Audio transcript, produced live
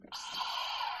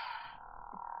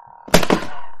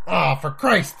Ah, for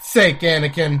Christ's sake,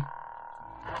 Anakin!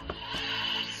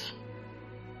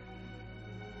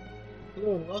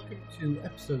 Hello and welcome to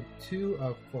episode 2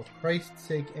 of For Christ's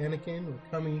Sake, Anakin. We're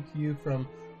coming to you from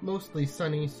mostly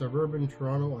sunny suburban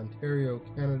Toronto, Ontario,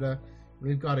 Canada.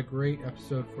 We've got a great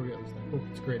episode for you, at least I hope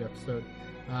it's a great episode.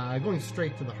 Going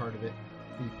straight to the heart of it,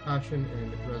 the passion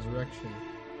and resurrection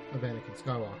of Anakin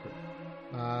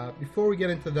Skywalker. Before we get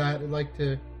into that, I'd like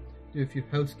to do a few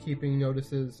housekeeping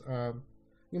notices.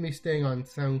 I'm going to be staying on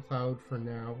SoundCloud for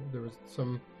now. There was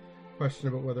some question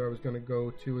about whether I was going to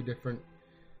go to a different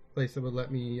place that would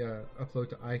let me upload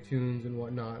to iTunes and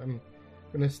whatnot. I'm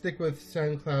going to stick with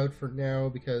SoundCloud for now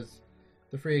because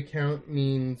the free account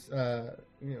means I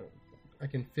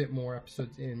can fit more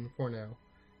episodes in for now.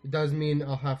 It does mean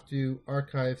I'll have to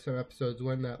archive some episodes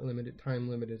when that time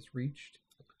limit is reached,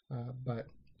 but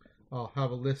I'll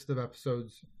have a list of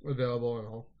episodes available and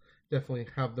I'll definitely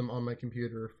have them on my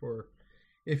computer for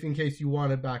if in case you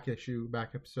want a back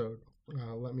episode,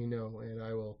 let me know and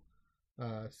I will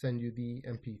send you the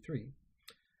MP3.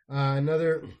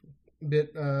 Another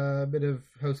bit of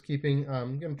housekeeping.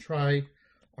 I'm going to try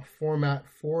a format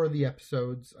for the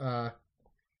episodes.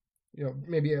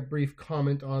 Maybe a brief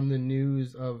comment on the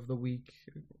news of the week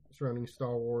surrounding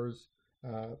Star Wars,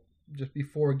 just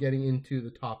before getting into the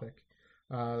topic.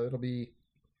 It'll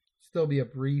still be a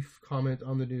brief comment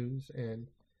on the news and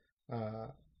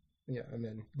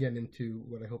then get into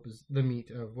what I hope is the meat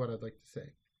of what I'd like to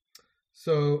say.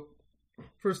 So,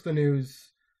 first the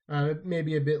news.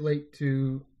 Maybe a bit late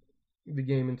to the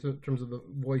game in terms of the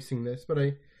voicing this, but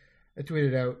I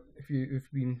tweeted out, if you've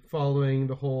been following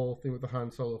the whole thing with the Han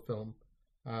Solo film,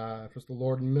 first the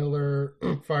Lord and Miller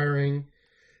firing,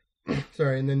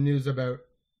 and then news about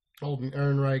Alden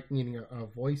Ehrenreich needing a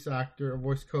voice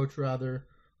coach, or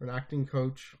an acting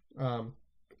coach.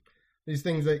 These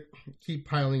things that keep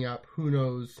piling up. Who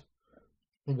knows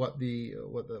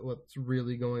what's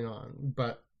really going on?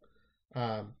 But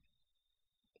for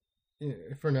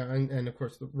now, and of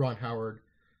course, Ron Howard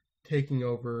taking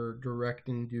over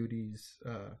directing duties,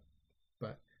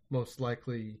 but most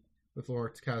likely with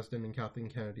Lawrence Kasdan and Kathleen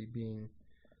Kennedy being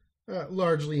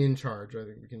largely in charge. I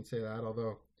think we can say that,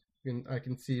 although I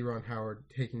can see Ron Howard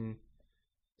taking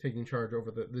charge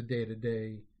over the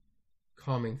day-to-day,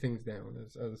 calming things down,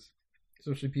 as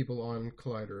especially people on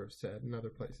Collider have said and other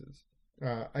places.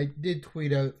 I did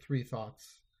tweet out 3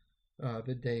 thoughts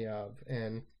the day of,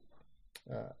 and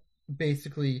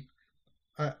basically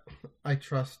I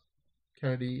trust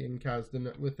Kennedy and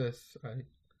Kasdan with this.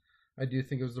 I do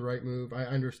think it was the right move. I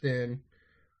understand,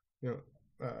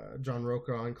 John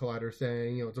Roca on Collider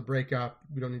saying, it's a breakup.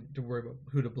 We don't need to worry about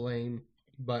who to blame.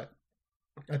 But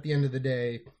at the end of the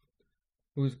day,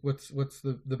 what's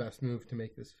the best move to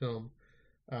make this film?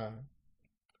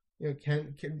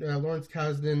 Lawrence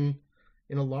Kasdan,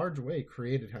 in a large way,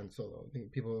 created Han Solo. I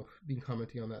think people have been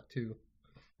commenting on that too.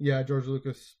 Yeah, George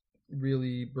Lucas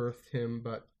really birthed him,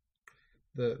 but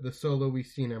the Solo we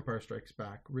see in Empire Strikes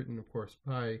Back, written of course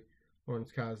by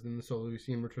Lawrence Kasdan, the Solo we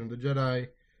see in Return of the Jedi,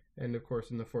 and of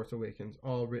course in The Force Awakens,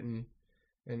 all written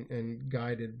and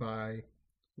guided by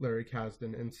Larry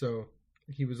Kasdan, and so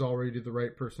he was already the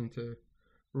right person to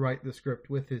write the script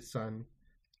with his son,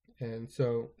 and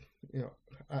so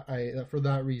I for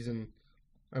that reason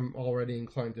I'm already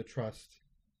inclined to trust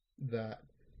that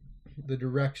the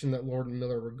direction that Lord and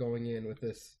Miller were going in with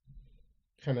this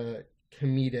kind of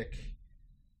comedic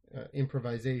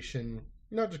improvisation,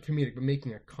 not just comedic, but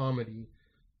making a comedy.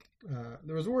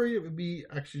 There was worry it would be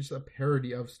actually just a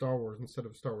parody of Star Wars instead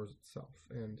of Star Wars itself,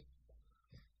 and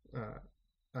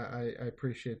I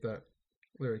appreciate that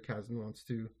Larry Kasdan wants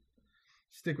to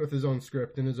stick with his own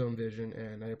script and his own vision,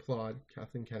 and I applaud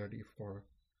Kathleen Kennedy for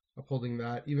upholding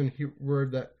that. Even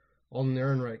word that Alden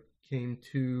Ehrenreich came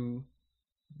to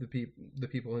the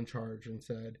people in charge and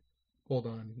said, "Hold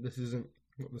on, this isn't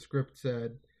what the script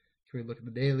said. Can we look at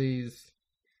the dailies?"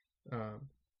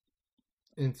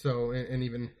 And so, and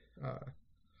even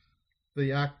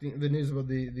the news about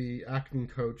the acting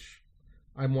coach,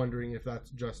 I'm wondering if that's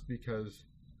just because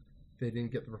they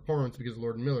didn't get the performance, because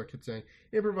Lord and Miller kept saying,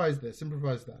 improvise this,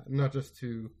 improvise that. And not just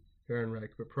to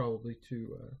Ehrenreich, but probably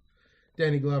to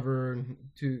Danny Glover and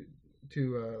to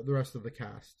the rest of the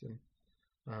cast. And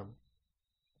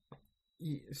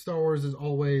Star Wars has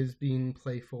always been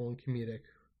playful and comedic,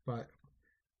 but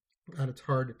at its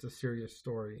heart, it's a serious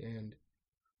story, and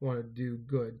want to do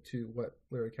good to what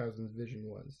Larry Kasdan's vision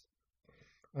was.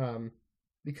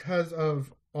 Because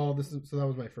of all this, so that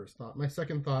was my first thought. My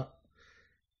second thought,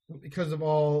 because of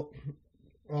all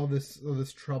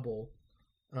this trouble,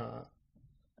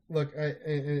 look,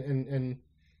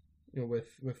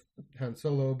 with Han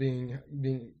Solo being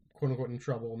quote unquote in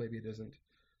trouble. Maybe it isn't.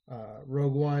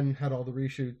 Rogue One had all the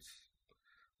reshoots.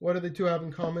 What do the two have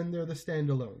in common? They're the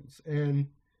standalones. And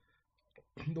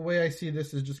the way I see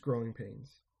this is just growing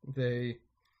pains. They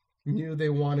knew they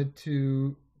wanted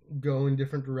to go in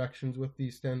different directions with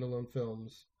these standalone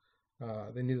films.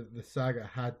 They knew that the saga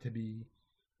had to be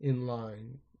in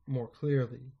line more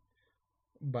clearly.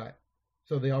 But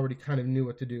so they already kind of knew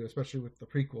what to do, especially with the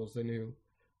prequels. They knew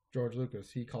George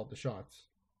Lucas, he called the shots.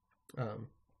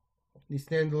 These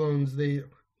standalones, they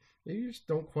just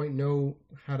don't quite know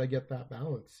how to get that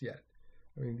balance yet.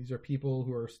 I mean, these are people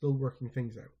who are still working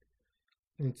things out.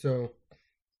 And so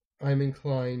I'm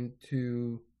inclined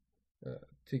to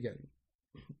again,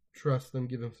 trust them,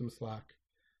 give them some slack,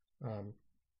 and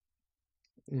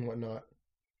whatnot.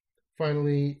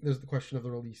 Finally, there's the question of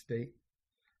the release date.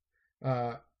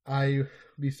 I'd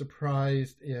be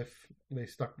surprised if they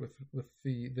stuck with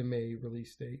the May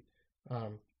release date. I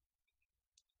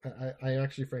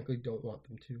actually, frankly, don't want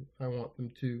them to. I want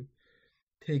them to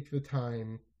take the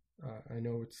time. I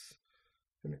know it's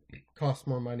going to cost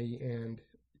more money and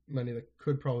money that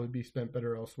could probably be spent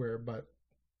better elsewhere, but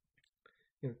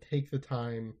take the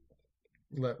time,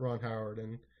 let Ron Howard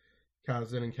and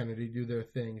Kasdan and Kennedy do their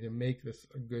thing to make this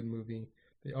a good movie.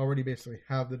 They already basically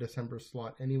have the December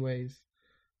slot anyways.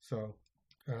 So,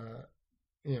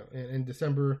 in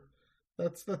December,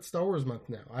 that's Star Wars month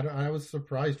now. I was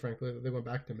surprised, frankly, that they went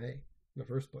back to May in the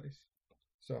first place.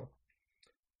 So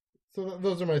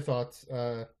those are my thoughts.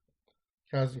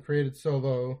 Kasdan created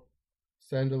Solo,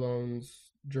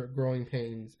 standalones, growing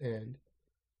pains, and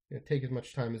take as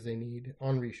much time as they need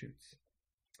on reshoots.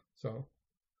 So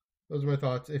those are my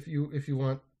thoughts. If you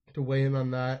want to weigh in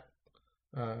on that,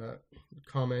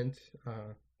 comment,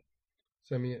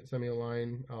 send me a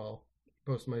line. I'll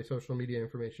post my social media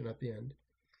information at the end.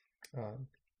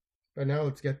 But now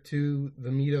let's get to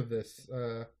the meat of this: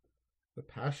 the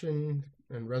passion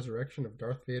and resurrection of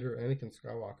Darth Vader, Anakin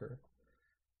Skywalker.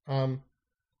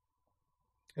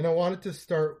 And I wanted to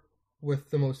start with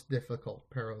the most difficult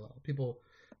parallel.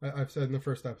 I've said in the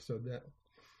first episode that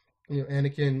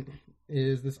Anakin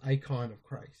is this icon of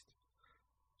Christ,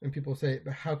 and people say,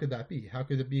 but how could that be? How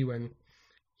could it be when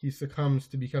he succumbs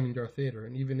to becoming Darth Vader?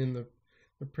 And even in the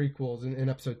prequels, in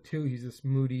episode 2, he's this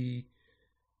moody,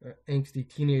 angsty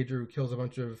teenager who kills a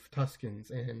bunch of Tuskens,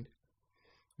 and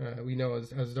we know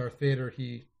as Darth Vader,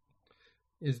 he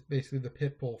is basically the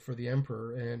pit bull for the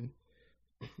Emperor, and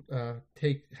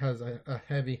has a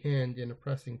heavy hand in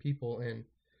oppressing people, and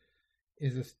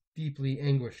is this deeply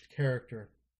anguished character.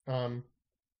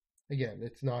 Again,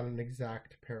 it's not an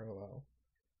exact parallel.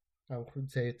 I would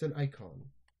say it's an icon.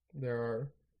 There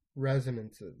are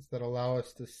resonances that allow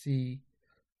us to see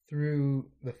through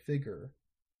the figure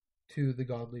to the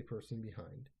godly person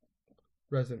behind.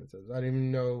 Resonances. I don't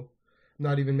even know, I'm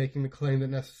not even making the claim that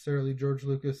necessarily George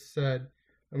Lucas said,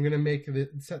 I'm going to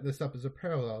set this up as a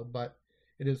parallel, but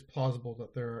it is plausible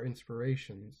that there are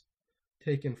inspirations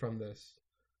taken from this.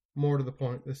 More to the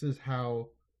point, this is how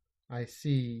I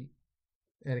see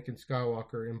Anakin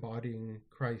Skywalker embodying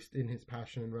Christ in his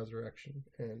passion and resurrection.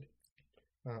 And,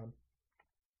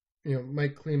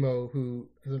 Mike Klimo, who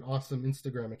has an awesome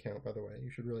Instagram account, by the way,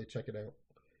 you should really check it out.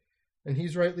 And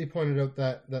he's rightly pointed out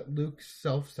that Luke's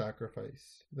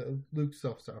self-sacrifice,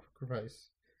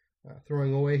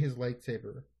 throwing away his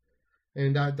lightsaber,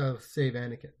 and that does save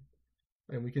Anakin.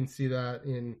 And we can see that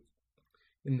in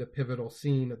the pivotal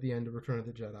scene at the end of Return of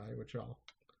the Jedi, which I'll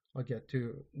get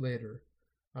to later.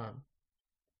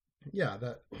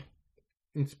 That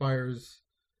inspires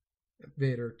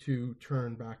Vader to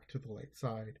turn back to the light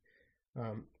side.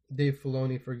 Dave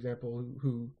Filoni, for example,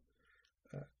 who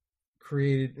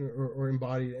created or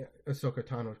embodied Ahsoka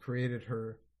Tano, created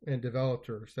her and developed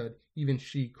her, said even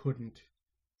she couldn't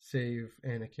save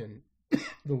Anakin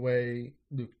the way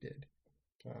Luke did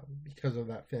because of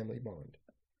that family bond.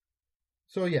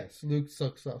 So yes, Luke's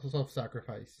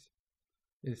self-sacrifice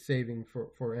is saving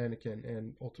for Anakin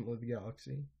and ultimately the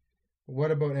galaxy.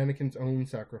 What about Anakin's own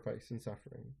sacrifice and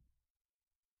suffering?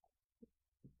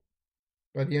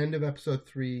 By the end of episode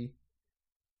 3,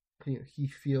 he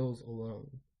feels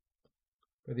alone.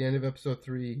 By the end of episode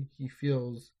 3, he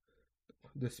feels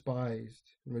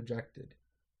despised and rejected.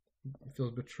 He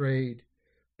feels betrayed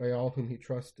by all whom he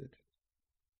trusted.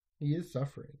 He is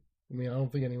suffering. I mean, I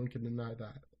don't think anyone can deny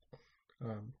that.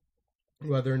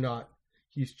 Whether or not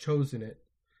he's chosen it,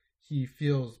 he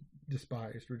feels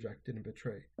despised, rejected, and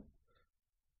betrayed.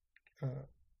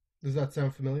 Does that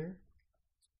sound familiar?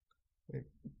 Like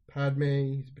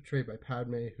Padme, he's betrayed by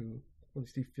Padme, who, at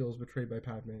least he feels betrayed by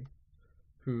Padme,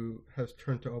 who has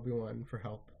turned to Obi-Wan for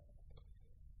help.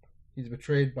 He's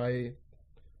betrayed by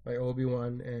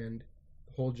Obi-Wan and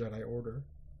the whole Jedi Order,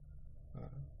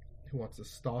 who wants to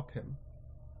stop him.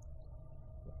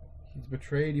 He's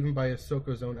betrayed even by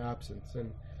Ahsoka's own absence.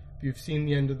 And if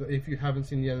you haven't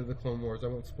seen the end of the Clone Wars, I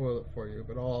won't spoil it for you.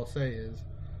 But all I'll say is,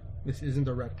 this isn't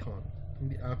a retcon.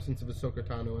 The absence of Ahsoka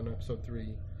Tano in Episode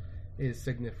 3 is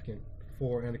significant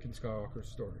for Anakin Skywalker's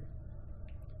story.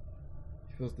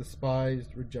 He feels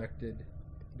despised, rejected,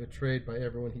 betrayed by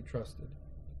everyone he trusted.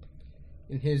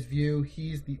 In his view,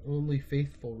 he's the only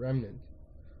faithful remnant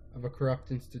of a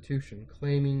corrupt institution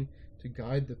claiming to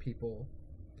guide the people,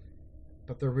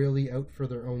 but they're really out for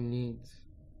their own needs.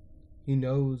 He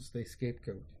knows they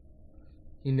scapegoat.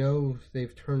 He knows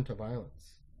they've turned to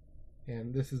violence.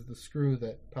 And this is the screw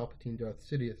that Palpatine Darth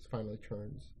Sidious finally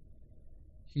turns.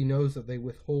 He knows that they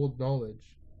withhold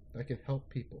knowledge that can help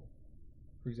people.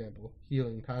 For example,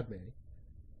 healing Padme.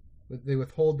 But they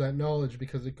withhold that knowledge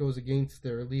because it goes against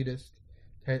their elitist,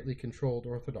 tightly controlled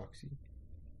orthodoxy.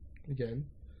 Again,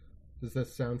 does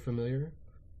this sound familiar?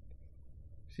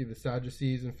 See the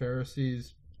Sadducees and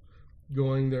Pharisees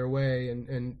going their way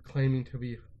and claiming to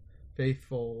be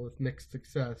faithful with mixed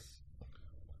success.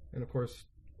 And of course,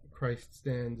 Christ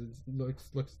stands and looks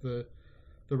the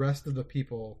rest of the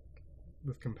people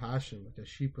with compassion, like a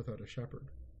sheep without a shepherd.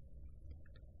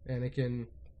 Anakin,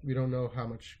 we don't know how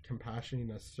much compassion he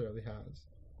necessarily has.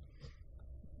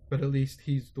 But at least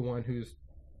he's the one who's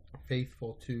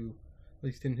faithful to, at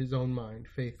least in his own mind,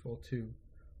 faithful to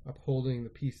upholding the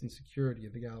peace and security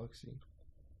of the galaxy.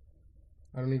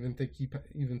 I don't even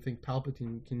think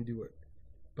Palpatine can do it,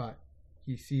 but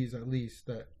he sees at least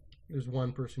that there's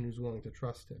one person who's willing to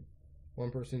trust him,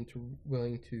 one person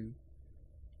willing to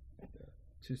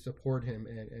support him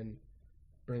and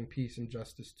bring peace and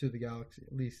justice to the galaxy,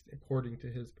 at least according to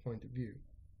his point of view.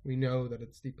 We know that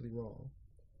it's deeply wrong.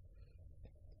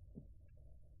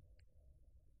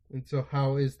 And so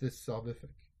how is this salvific?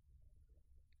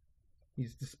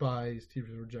 He's despised, he's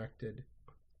rejected,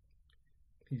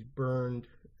 he's burned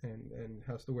and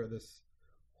has to wear this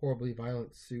horribly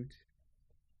violent suit.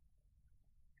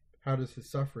 How does his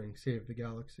suffering save the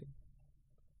galaxy?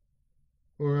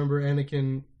 Well, remember,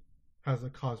 Anakin has a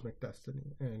cosmic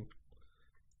destiny, and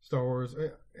Star Wars,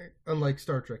 unlike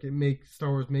Star Trek, Star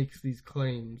Wars makes these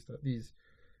claims that these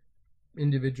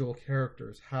individual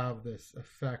characters have this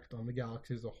effect on the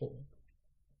galaxy as a whole.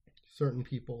 Certain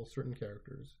people, certain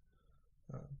characters,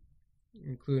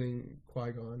 including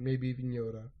Qui-Gon, maybe even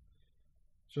Yoda,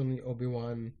 certainly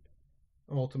Obi-Wan,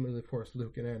 ultimately, of course,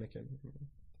 Luke and Anakin.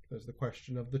 There's the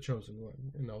question of the chosen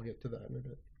one, and I'll get to that in a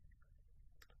bit.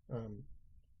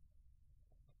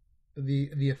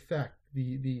 The effect,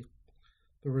 the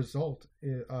result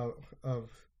of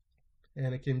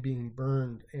Anakin being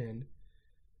burned and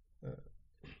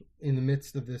in the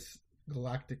midst of this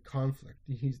galactic conflict,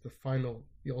 he's the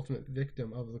ultimate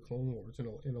victim of the Clone Wars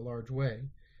in a large way.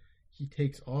 He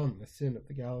takes on the sin of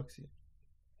the galaxy.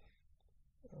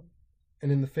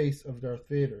 And in the face of Darth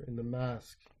Vader, in the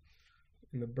mask,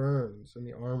 in the burns, in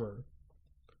the armor,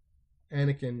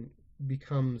 Anakin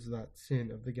becomes that sin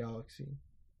of the galaxy.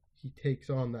 He takes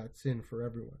on that sin for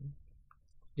everyone.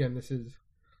 Again, this is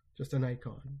just an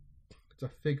icon. It's a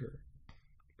figure.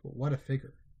 But what a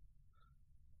figure.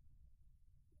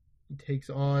 He takes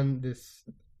on this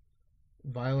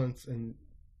violence and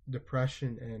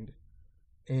depression and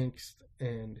angst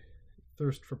and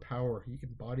thirst for power. He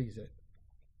embodies it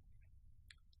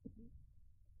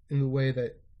in the way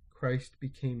that Christ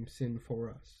became sin for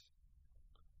us.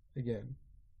 Again,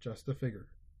 just a figure.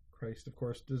 Christ, of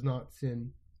course, does not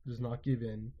sin, does not give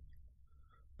in,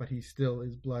 but he still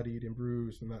is bloodied and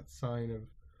bruised, and that sign of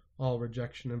all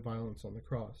rejection and violence on the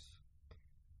cross.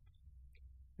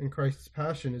 And Christ's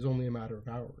passion is only a matter of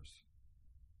hours.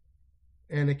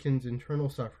 Anakin's internal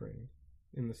suffering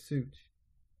in the suit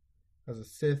as a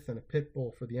Sith and a pit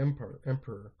bull for the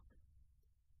Emperor,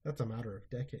 that's a matter of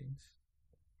decades.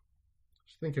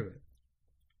 Just think of it.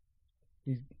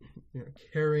 He's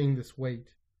carrying this weight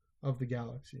of the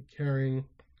galaxy, carrying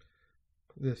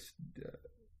this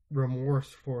remorse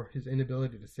for his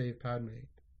inability to save Padme,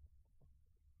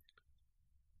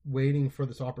 waiting for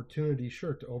this opportunity,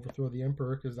 sure, to overthrow the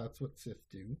Emperor, because that's what Sith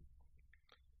do,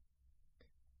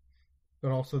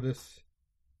 but also this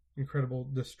incredible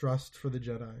distrust for the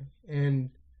Jedi, and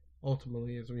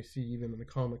ultimately, as we see even in the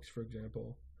comics, for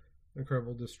example,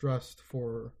 incredible distrust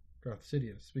for Darth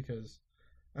Sidious, because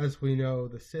as we know,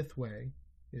 the Sith way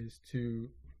is to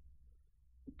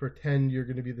pretend you're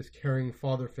going to be this caring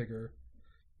father figure.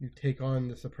 You take on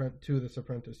this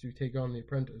apprentice, you take on the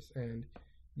apprentice, and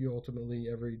you ultimately,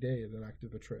 every day, is an act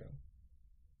of betrayal.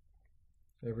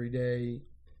 Every day,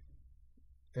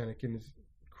 Anakin is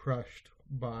crushed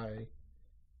by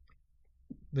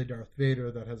the Darth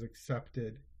Vader that has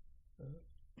accepted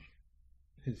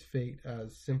his fate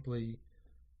as simply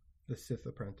the Sith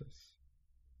apprentice.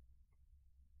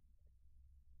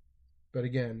 But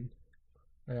again,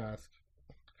 I ask,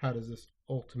 how does this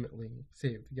ultimately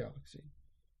save the galaxy?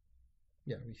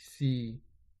 Yeah, we see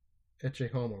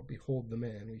Ecce Homo, behold the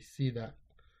man. We see that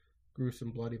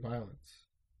gruesome, bloody violence.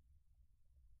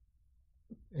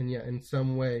 And yet, in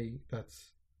some way,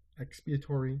 that's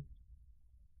expiatory.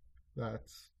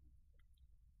 That's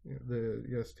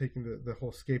taking the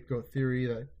whole scapegoat theory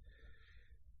that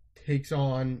takes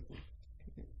on,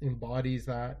 embodies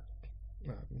that.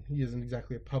 He isn't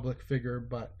exactly a public figure,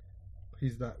 but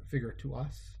he's that figure to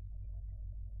us.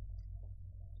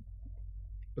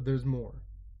 But there's more.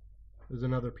 There's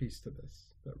another piece to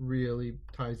this that really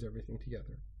ties everything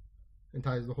together and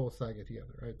ties the whole saga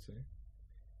together, I'd say.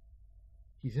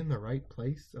 He's in the right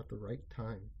place at the right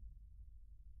time.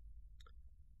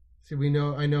 See,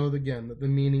 I know again that the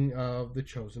meaning of the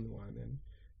chosen one and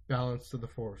balance to the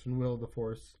Force and will of the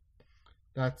Force,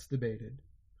 that's debated.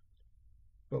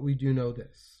 But we do know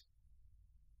this,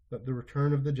 that the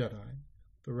return of the Jedi,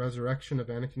 the resurrection of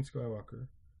Anakin Skywalker,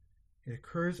 it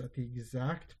occurs at the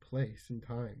exact place and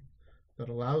time that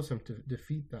allows him to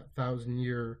defeat that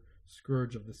 1,000-year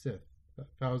scourge of the Sith, that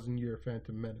 1,000-year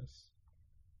Phantom Menace.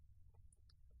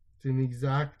 It's in the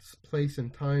exact place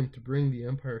and time to bring the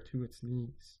Empire to its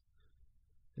knees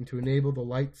and to enable the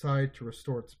light side to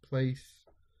restore its place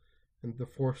and the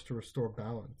Force to restore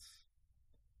balance.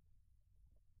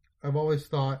 I've always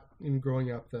thought, in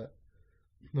growing up, that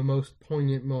the most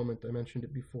poignant moment, I mentioned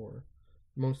it before,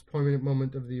 the most poignant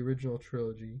moment of the original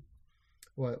trilogy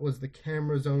was the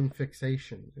camera's own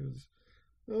fixation. It was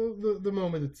the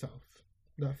moment itself,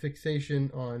 that fixation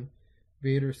on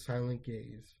Vader's silent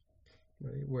gaze,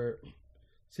 right, where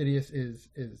Sidious is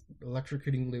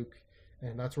electrocuting Luke,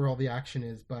 and that's where all the action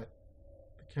is, but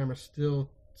the camera still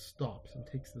stops and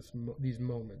takes these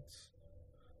moments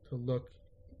to look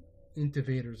into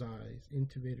Vader's eyes,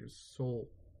 into Vader's soul.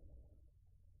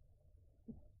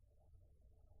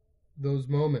 Those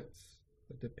moments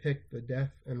that depict the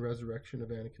death and resurrection of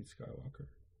Anakin Skywalker.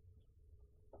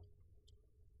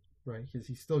 Right? Because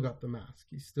he's still got the mask.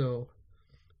 He's still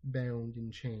bound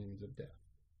in chains of death.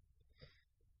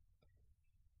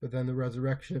 But then the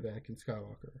resurrection of Anakin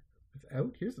Skywalker,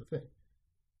 here's the thing,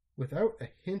 without a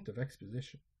hint of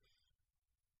exposition.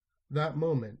 That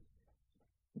moment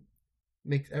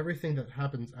makes everything that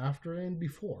happens after and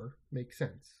before make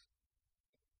sense.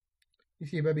 You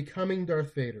see, by becoming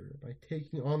Darth Vader, by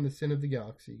taking on the sin of the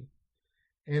galaxy,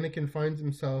 Anakin finds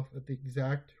himself at the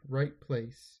exact right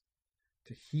place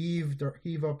to heave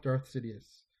up Darth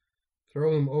Sidious,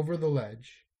 throw him over the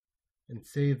ledge, and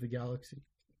save the galaxy.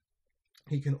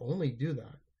 He can only do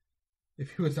that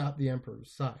if he was at the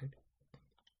Emperor's side.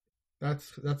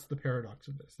 That's the paradox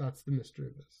of this. That's the mystery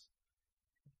of this.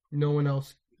 No one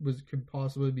else could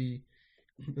possibly be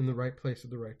in the right place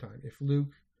at the right time. If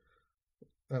Luke,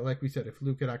 like we said, if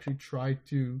Luke had actually tried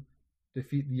to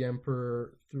defeat the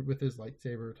Emperor with his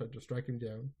lightsaber to strike him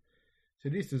down,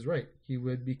 Sidious is right. He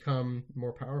would become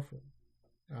more powerful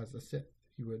as a Sith.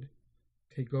 He would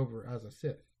take over as a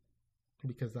Sith,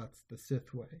 because that's the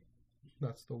Sith way.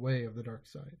 That's the way of the dark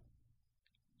side.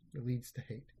 It leads to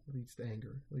hate. It leads to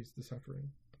anger. It leads to suffering.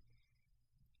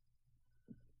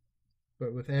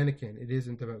 But with Anakin, it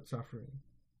isn't about suffering.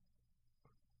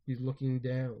 He's looking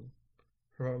down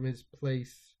from his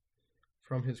place,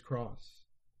 from his cross,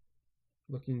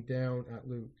 looking down at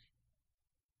Luke,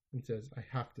 and says, I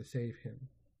have to save him,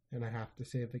 and I have to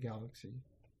save the galaxy.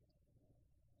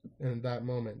 And that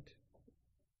moment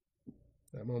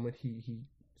he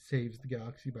saves the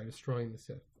galaxy by destroying the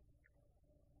Sith.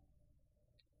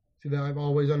 See, that I've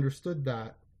always understood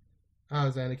that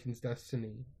as Anakin's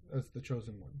destiny, as the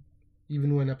chosen one.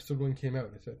 Even when Episode 1 came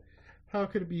out, I said, how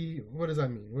could it be, what does that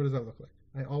mean? What does that look like?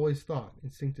 I always thought,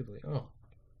 instinctively,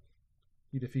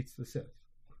 he defeats the Sith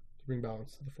to bring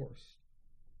balance to the Force.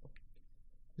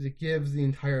 Because it gives the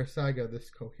entire saga this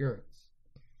coherence.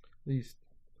 At least,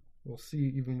 we'll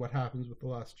see even what happens with The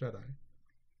Last Jedi.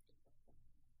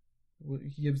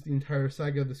 He gives the entire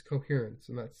saga this coherence,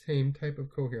 and that same type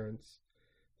of coherence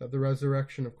that the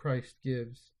resurrection of Christ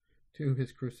gives to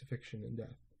his crucifixion and death,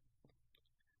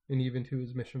 and even to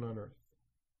his mission on earth,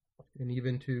 and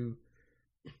even to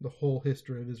the whole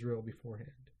history of Israel beforehand.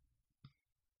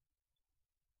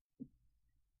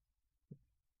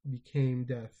 Became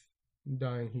death,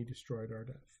 dying he destroyed our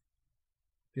death,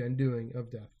 the undoing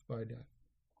of death by death.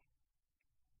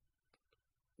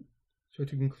 So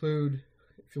to conclude,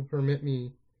 if you'll permit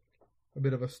me, a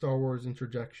bit of a Star Wars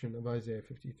interjection of Isaiah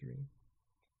 53.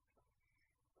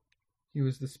 He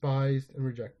was despised and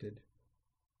rejected.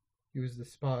 He was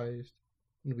despised,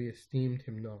 and we esteemed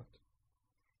him not.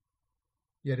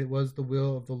 Yet it was the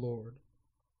will of the Lord,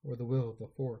 or the will of the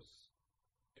force,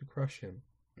 to crush him.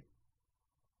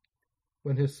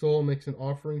 When his soul makes an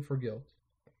offering for guilt,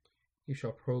 he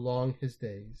shall prolong his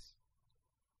days.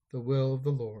 The will of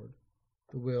the Lord,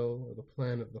 the will or the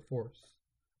plan of the force,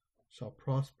 shall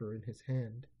prosper in his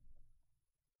hand.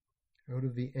 Out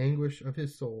of the anguish of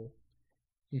his soul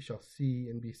he shall see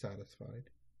and be satisfied.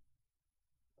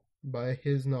 By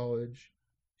his knowledge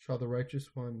shall the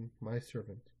righteous one, my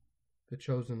servant, the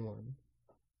chosen one,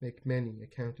 make many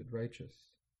accounted righteous.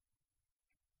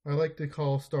 I like to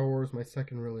call Star Wars my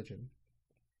second religion.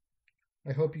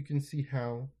 I hope you can see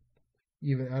how,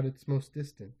 even at its most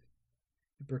distant,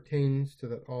 it pertains to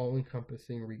that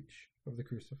all-encompassing reach of the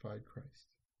crucified Christ.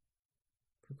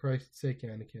 For Christ's sake,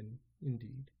 Anakin,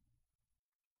 indeed.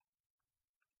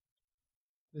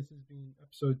 This has been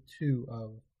episode 2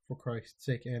 of For Christ's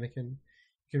Sake, Anakin. You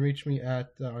can reach me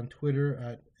on Twitter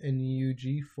at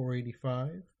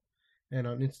NEUG485 and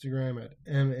on Instagram at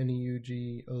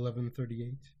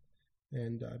MNEUG1138.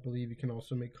 And I believe you can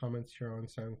also make comments here on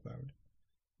SoundCloud.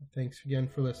 Thanks again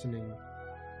for listening.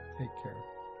 Take care.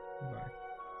 Bye.